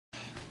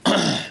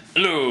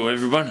Hello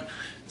everyone.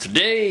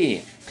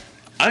 Today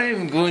I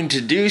am going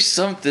to do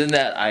something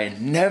that I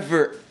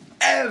never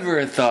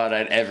ever thought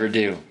I'd ever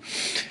do.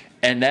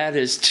 And that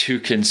is to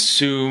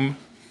consume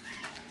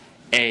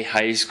a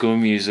High School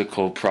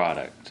Musical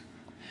product.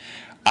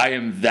 I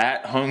am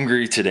that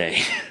hungry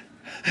today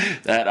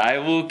that I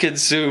will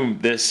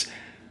consume this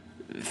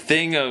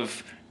thing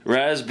of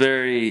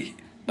raspberry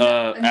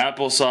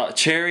applesauce,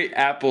 cherry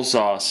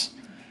applesauce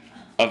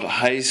of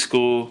High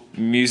School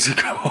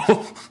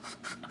Musical.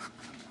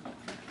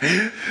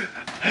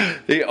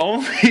 The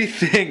only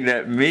thing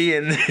that me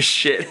and this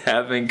shit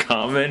have in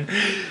common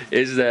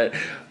is that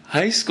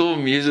High School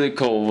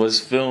Musical was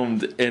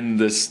filmed in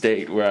the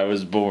state where I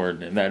was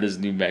born, and that is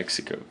New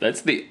Mexico.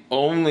 That's the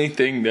only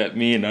thing that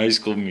me and High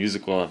School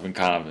Musical have in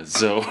common.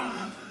 So,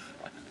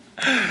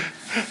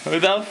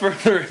 without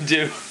further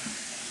ado,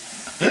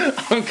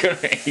 I'm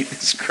gonna eat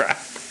this crap.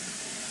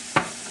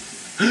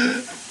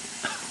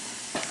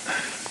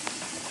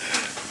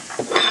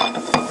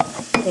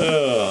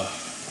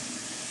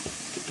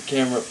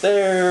 Camera up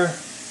there.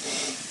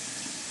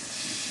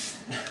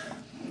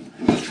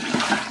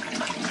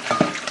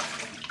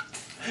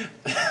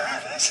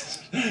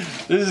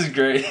 This is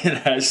great. It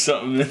has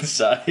something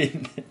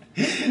inside.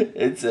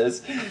 It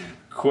says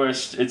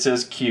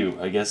Q.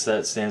 I guess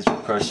that stands for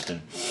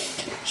question.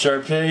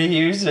 Sharpay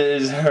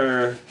uses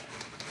her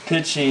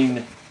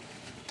dang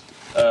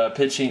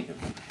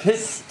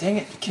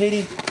it,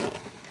 Katie.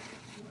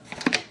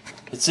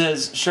 It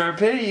says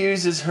Sharpay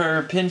uses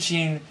her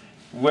pinching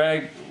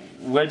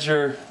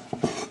wedger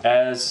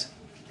as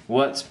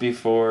what's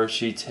before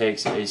she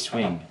takes a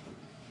swing.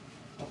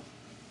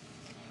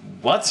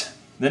 What?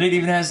 Then it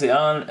even has the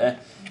a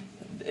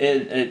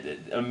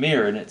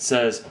mirror, and it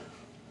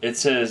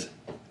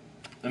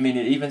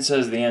even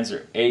says the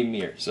answer, a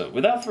mirror. So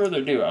without further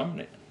ado, I'm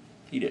gonna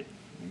eat it.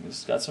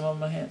 It's got some on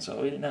my hand, so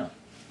I'll eat it now.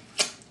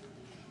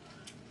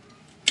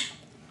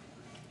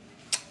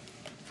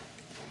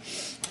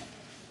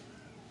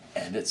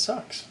 And it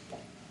sucks. It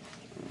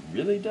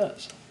really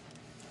does.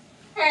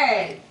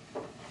 Hey!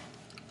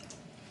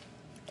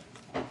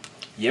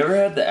 You ever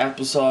had the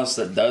applesauce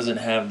that doesn't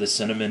have the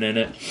cinnamon in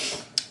it?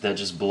 That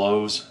just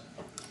blows?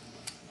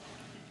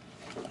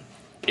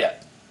 Yeah.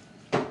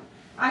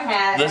 I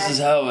had. This is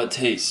how it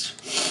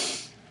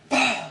tastes.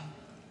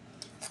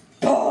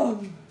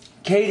 Boom!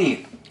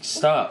 Katie,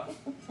 stop.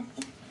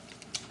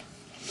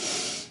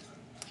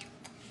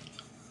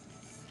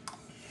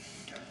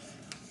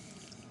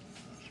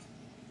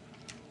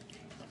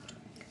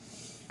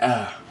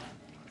 Ah.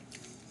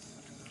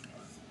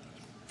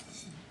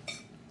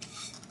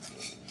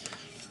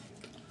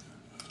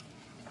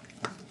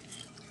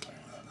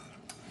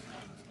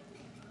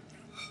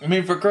 I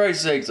mean, for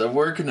Christ's sakes, I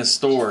work in a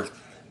store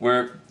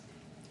where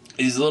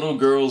these little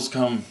girls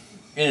come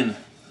in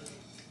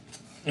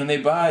and they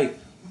buy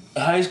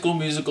High School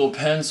Musical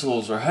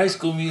pencils or High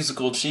School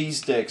Musical cheese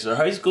sticks or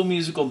High School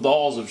Musical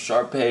dolls of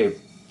Sharpay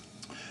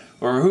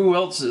or who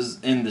else is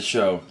in the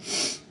show.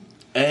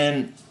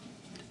 And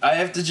I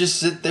have to just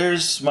sit there,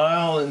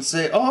 smile, and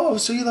say, "Oh,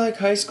 so you like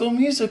High School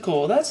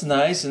Musical? That's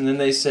nice." And then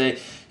they say,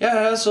 "Yeah,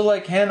 I also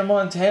like Hannah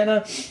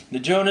Montana, the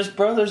Jonas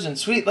Brothers, and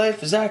Sweet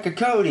Life of Zach and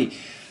Cody."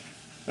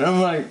 And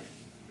I'm like,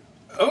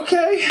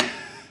 okay,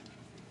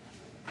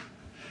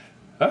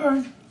 all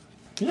right.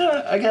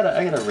 Yeah, I got a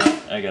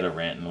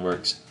rant in the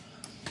works.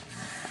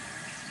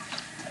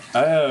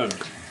 Oh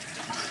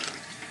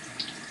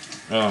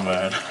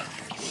man.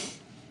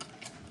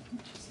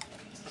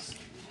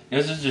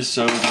 This is just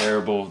so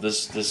terrible.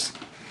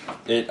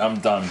 I'm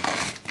done.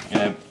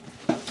 Yeah.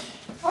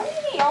 Why do you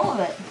eat all of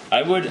it?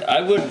 I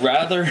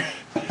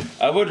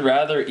would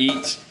rather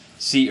eat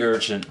sea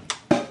urchin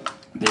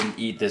than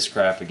eat this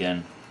crap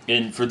again.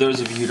 And for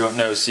those of you who don't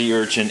know, sea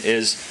urchin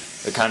is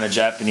a kind of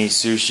Japanese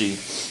sushi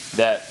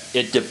that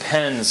it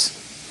depends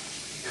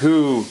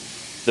who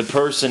the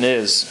person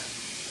is,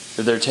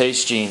 their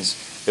taste genes.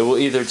 It will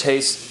either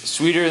taste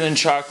sweeter than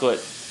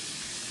chocolate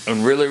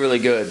and really, really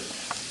good,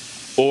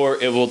 or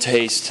it will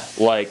taste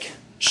like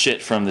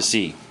shit from the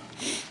sea.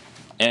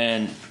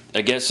 And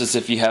I guess it's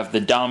if you have the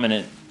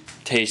dominant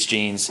taste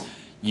genes,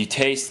 you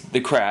taste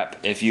the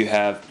crap. If you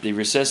have the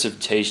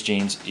recessive taste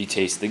genes, you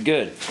taste the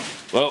good.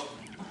 Well,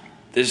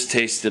 this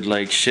tasted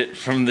like shit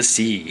from the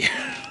sea.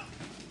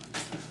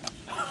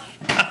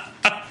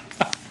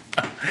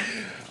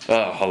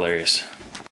 Oh, hilarious.